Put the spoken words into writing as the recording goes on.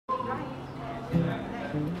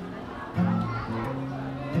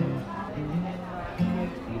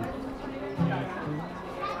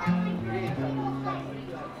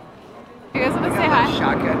Yeah.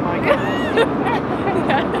 Shotgun, my God.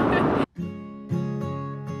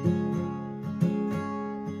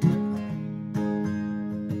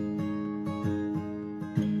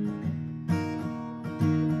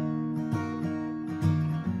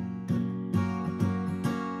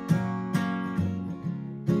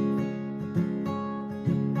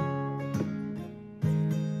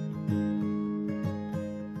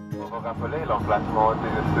 On va rappeler l'emplacement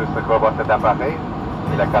de ce robot d'appareil.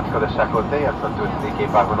 Les 4 de chaque côté, elles sont toutes indiquées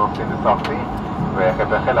par une enseigne de sortie. Veuillez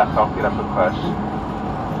repérer la sortie la plus proche.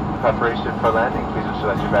 Preparation for landing, please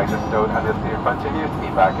ensure that your bags are stowed under the seat in front of you.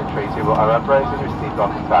 Seat back and tray table are upright and your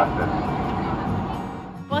seatbelt is fastened.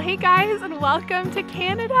 Well, hey guys, and welcome to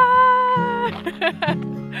Canada!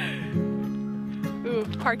 Ooh,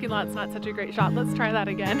 parking lot's not such a great shot. Let's try that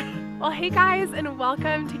again. Well, hey guys, and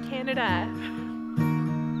welcome to Canada.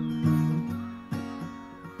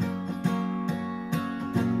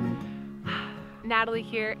 Natalie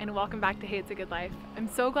here, and welcome back to Hey It's a Good Life. I'm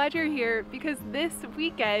so glad you're here because this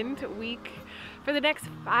week, for the next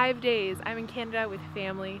 5 days, I'm in Canada with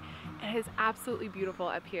family, and it is absolutely beautiful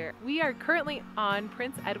up here. We are currently on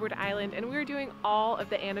Prince Edward Island, and we're doing all of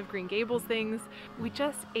the Anne of Green Gables things. We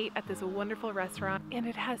just ate at this wonderful restaurant, and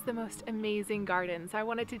it has the most amazing gardens. I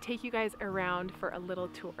wanted to take you guys around for a little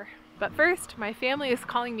tour. But first, my family is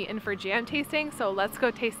calling me in for jam tasting, so let's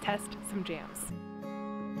go taste test some jams.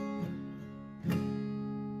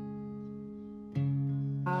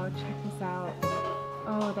 Wow, check this out.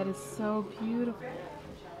 Oh, that is so beautiful.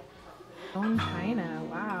 Bone china,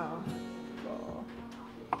 wow. Cool.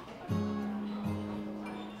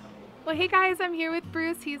 Well, hey guys, I'm here with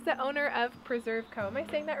Bruce. He's the owner of Preserve Co. Am I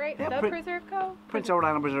saying that right? Yeah, Preserve Co? Prince Edward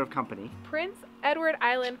Island Preserve Company. Prince Edward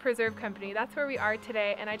Island Preserve Company. That's where we are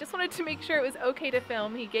today, and I just wanted to make sure it was okay to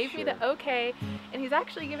film. He gave me the okay, and he's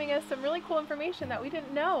actually giving us some really cool information that we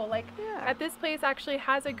didn't know. Like, at this place actually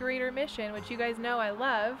has a greater mission, which you guys know I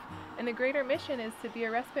love, and the greater mission is to be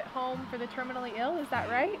a respite home for the terminally ill. Is that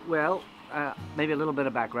right? Well, maybe a little bit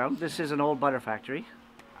of background. This is an old butter factory.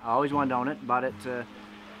 I always wanted to own it. Bought it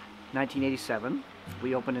 1987.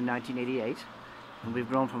 We opened in 1988. And we've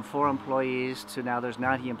grown from 4 employees to now there's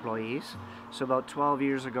 90 employees. So about 12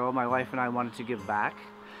 years ago, my wife and I wanted to give back.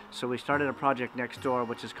 So we started a project next door,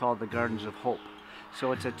 which is called the Gardens of Hope.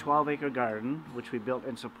 So it's a 12-acre garden, which we built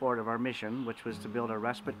in support of our mission, which was to build a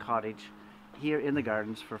respite cottage here in the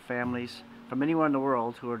gardens for families from anywhere in the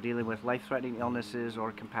world who are dealing with life-threatening illnesses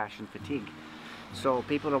or compassion fatigue. So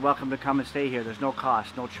people are welcome to come and stay here. There's no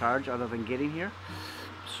cost, no charge other than getting here.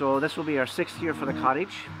 So this will be our 6th year for the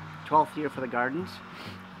cottage, 12th year for the gardens,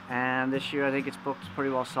 and this year I think it's booked pretty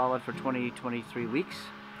well solid for 23 weeks.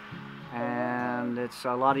 And it's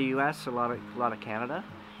a lot of US, a lot of Canada,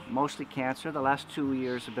 mostly cancer. The last 2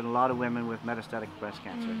 years have been a lot of women with metastatic breast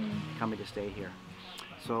cancer coming to stay here.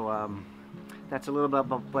 So that's a little bit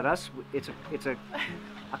about us. It's a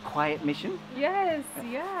quiet mission. Yes,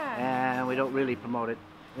 yeah. And we don't really promote it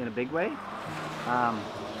in a big way.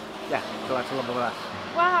 Yeah, so that's a little bit about us.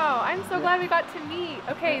 Wow, I'm so glad we got to meet.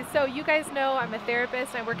 Okay, so you guys know I'm a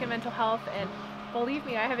therapist and I work in mental health, and believe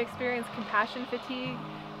me, I have experienced compassion fatigue.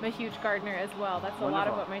 I'm a huge gardener as well. That's a lot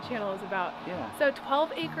of what my channel is about. Yeah. So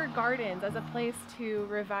 12-acre gardens as a place to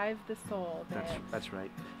revive the soul. That's right.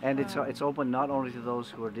 And it's open not only to those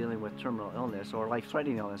who are dealing with terminal illness or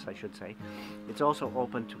life-threatening illness, I should say. It's also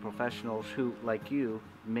open to professionals who, like you,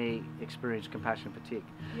 may experience compassion fatigue.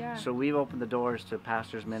 Yeah. So we've opened the doors to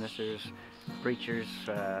pastors, ministers, preachers,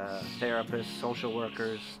 therapists, social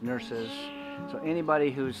workers, nurses. So anybody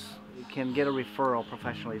who's can get a referral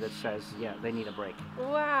professionally that says, yeah, they need a break.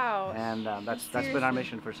 Wow. And that's been our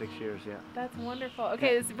mission for 6 years, yeah. That's wonderful.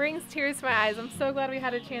 Okay, this brings tears to my eyes. I'm so glad we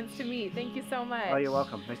had a chance to meet. Thank you so much. Oh, you're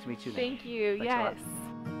welcome. Nice to meet you. Thank you. Thanks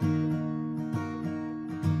yes.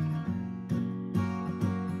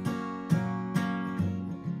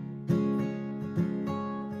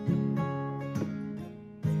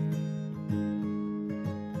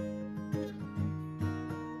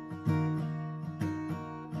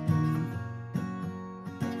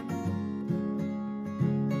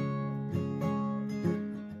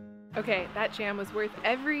 Okay, that jam was worth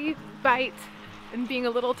every bite and being a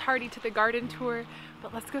little tardy to the garden tour,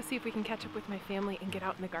 but let's go see if we can catch up with my family and get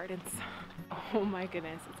out in the gardens. Oh my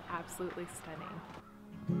goodness, it's absolutely stunning.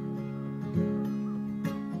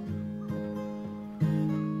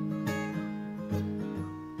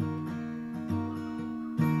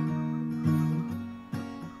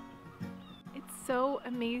 So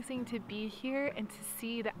amazing to be here and to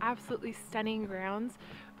see the absolutely stunning grounds,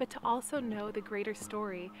 but to also know the greater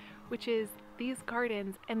story, which is these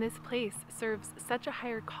gardens and this place serves such a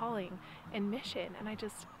higher calling and mission, and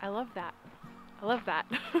I love that. I love that.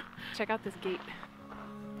 Check out this gate.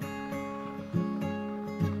 That's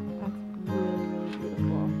really, really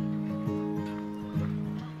beautiful.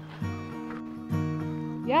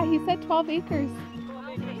 Yeah, he said 12 acres.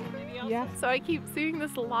 Yeah. So I keep seeing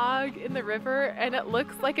this log in the river and it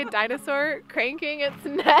looks like a dinosaur cranking its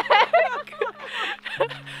neck.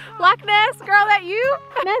 Loch Ness, girl, that you?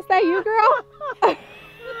 Ness, that you, girl?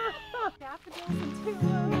 Daffodils and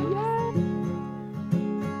tulips. Yes.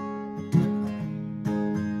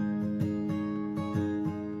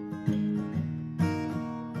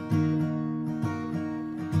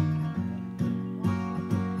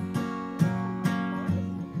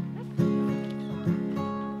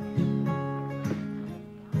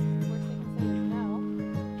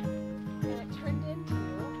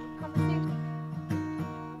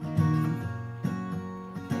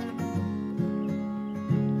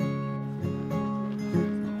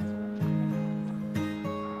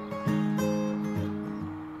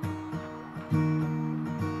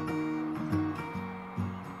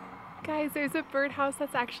 Guys, there's a birdhouse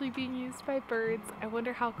that's actually being used by birds. I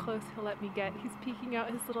wonder how close he'll let me get. He's peeking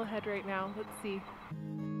out his little head right now. Let's see.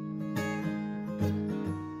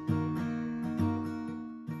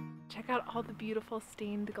 Check out all the beautiful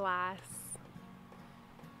stained glass.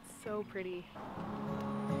 So pretty.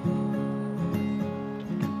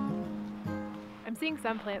 I'm seeing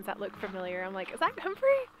some plants that look familiar. I'm like, is that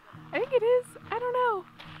comfrey? I think it is. I don't know.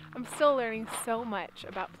 I'm still learning so much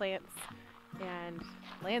about plants and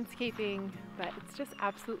landscaping, but it's just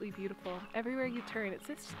absolutely beautiful. Everywhere you turn, it's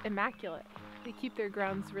just immaculate. They keep their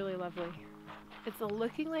grounds really lovely. It's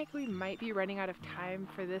looking like we might be running out of time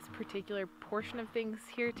for this particular portion of things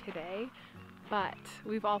here today, but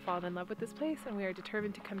we've all fallen in love with this place and we are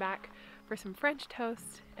determined to come back for some French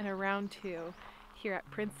toast and a round two here at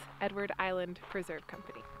Prince Edward Island Preserve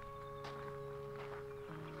Company.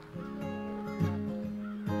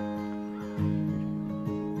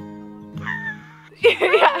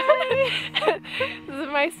 Yeah. This is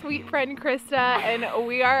my sweet friend Krista and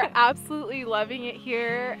we are absolutely loving it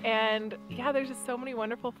here, and yeah, there's just so many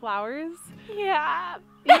wonderful flowers. Yeah.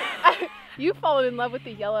 You've fallen in love with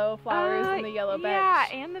the yellow flowers and the yellow bench. Yeah,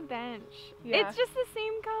 and the bench. Yeah. It's just the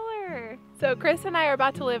same color. So Chris and I are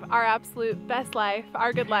about to live our absolute best life,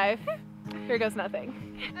 our good life. Here goes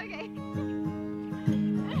nothing. Okay.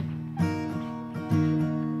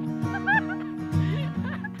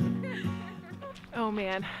 Oh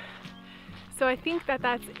man. So I think that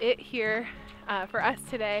that's it here for us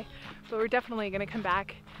today, but we're definitely going to come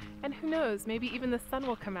back, and who knows, maybe even the sun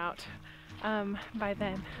will come out by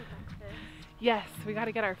then. Yes, we got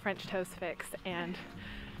to get our French toast fixed and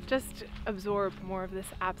just absorb more of this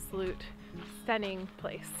absolute stunning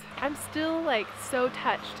place. I'm still like so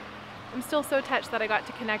touched. I'm still so touched that I got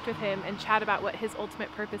to connect with him and chat about what his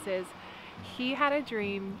ultimate purpose is. He had a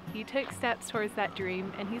dream, he took steps towards that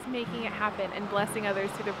dream, and he's making it happen and blessing others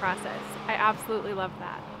through the process. I absolutely love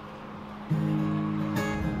that.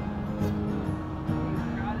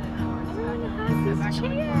 Everyone has this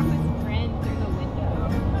chair. His friend through the window,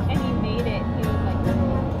 and he made it. He was like,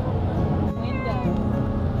 window.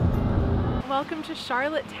 Welcome to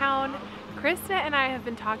Charlottetown. Krista and I have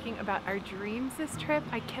been talking about our dreams this trip.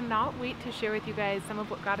 I cannot wait to share with you guys some of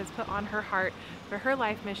what God has put on her heart for her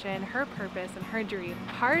life mission, her purpose, and her dream.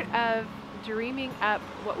 Part of dreaming up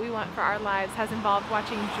what we want for our lives has involved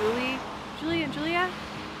watching Julie and Julia,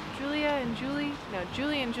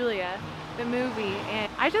 the movie.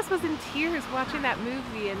 And I just was in tears watching that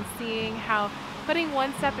movie and seeing how putting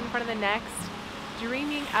one step in front of the next,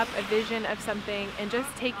 dreaming up a vision of something and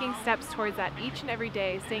just taking steps towards that each and every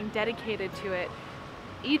day, staying dedicated to it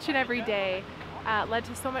each and every day, led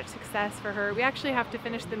to so much success for her. We actually have to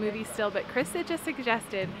finish the movie still, but Krista just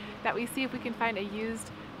suggested that we see if we can find a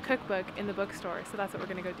used cookbook in the bookstore, so that's what we're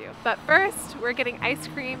gonna go do. But first, we're getting ice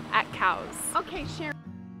cream at Cow's. Okay, Sharon.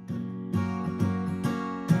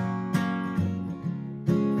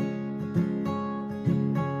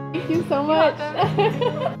 Thank you so much.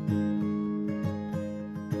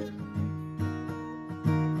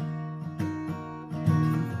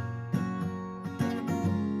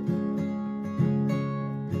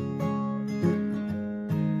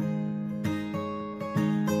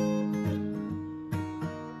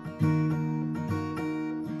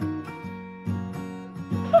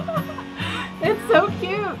 It's so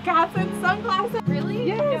cute. Cats in sunglasses. Really?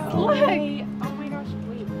 Yes, No. look. Wait. Oh my gosh,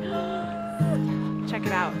 wait. Check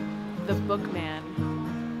it out. The Bookman.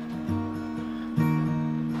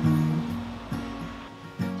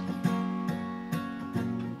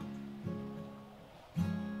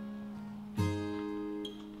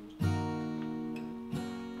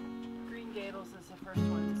 Gables is the first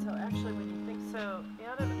one. So actually when you think So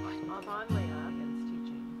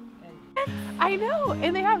I know,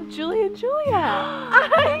 and they have Julie and Julia.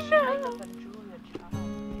 I know.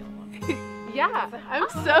 Yeah, I'm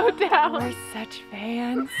so down. We're such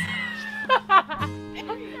fans.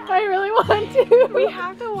 I really want to. We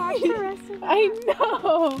have to watch the rest of it. I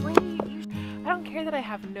know. Wait, I don't care that I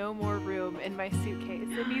have no more room in my suitcase.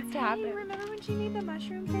 It needs to happen. Hey, remember when she made the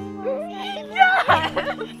mushroom thing last night?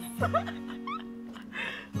 Yes!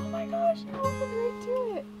 Oh my gosh, I opened right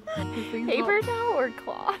to it. Paper towel or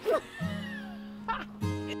cloth?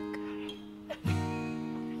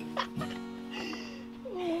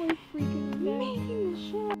 Oh, freaking making the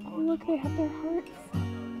shit. Oh, look, they have their hearts.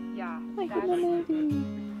 Yeah. Like in the movie.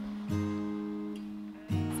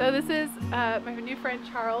 So this is my new friend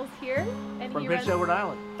Charles here. And From he Prince runs, Edward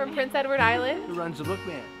Island. From Prince Edward Island. Who runs the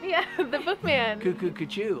Bookman. Yeah, the Bookman. Cuckoo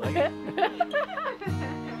Cuckoo. Very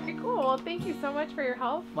cool. Well, thank you so much for your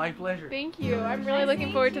help. My pleasure. Thank you. I'm really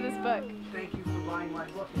looking forward to this book. Thank you for buying my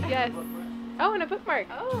book. Yes. Oh, and a bookmark.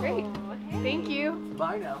 Oh, great. Okay. Thank you.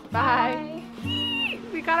 Bye now. Bye.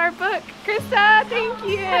 We got our book. Krista, thank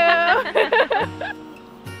you.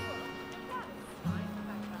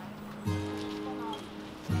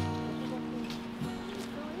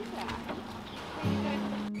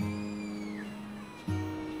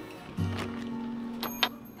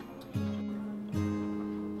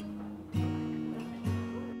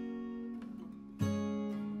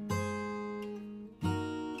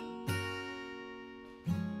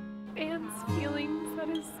 Anne's feelings, that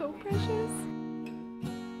is so precious.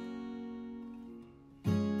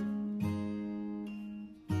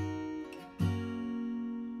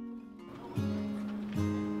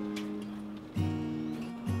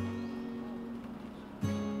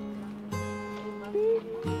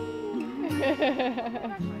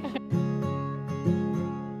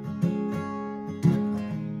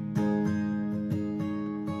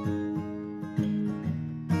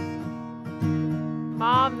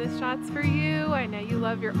 Mom, this shot's for you. I know you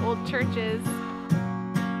love your old churches.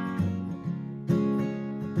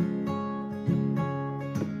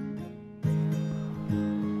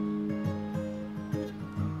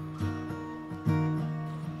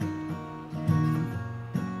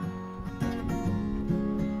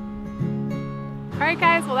 Alright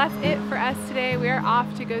guys, well that's it for us today. We are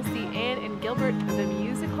off to go see Anne and Gilbert the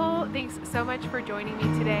musical. Thanks so much for joining me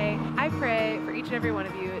today. I pray for each and every one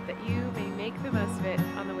of you that you may make the most of it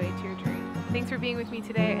on the way to your dream. Thanks for being with me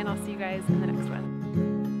today, and I'll see you guys in the next one.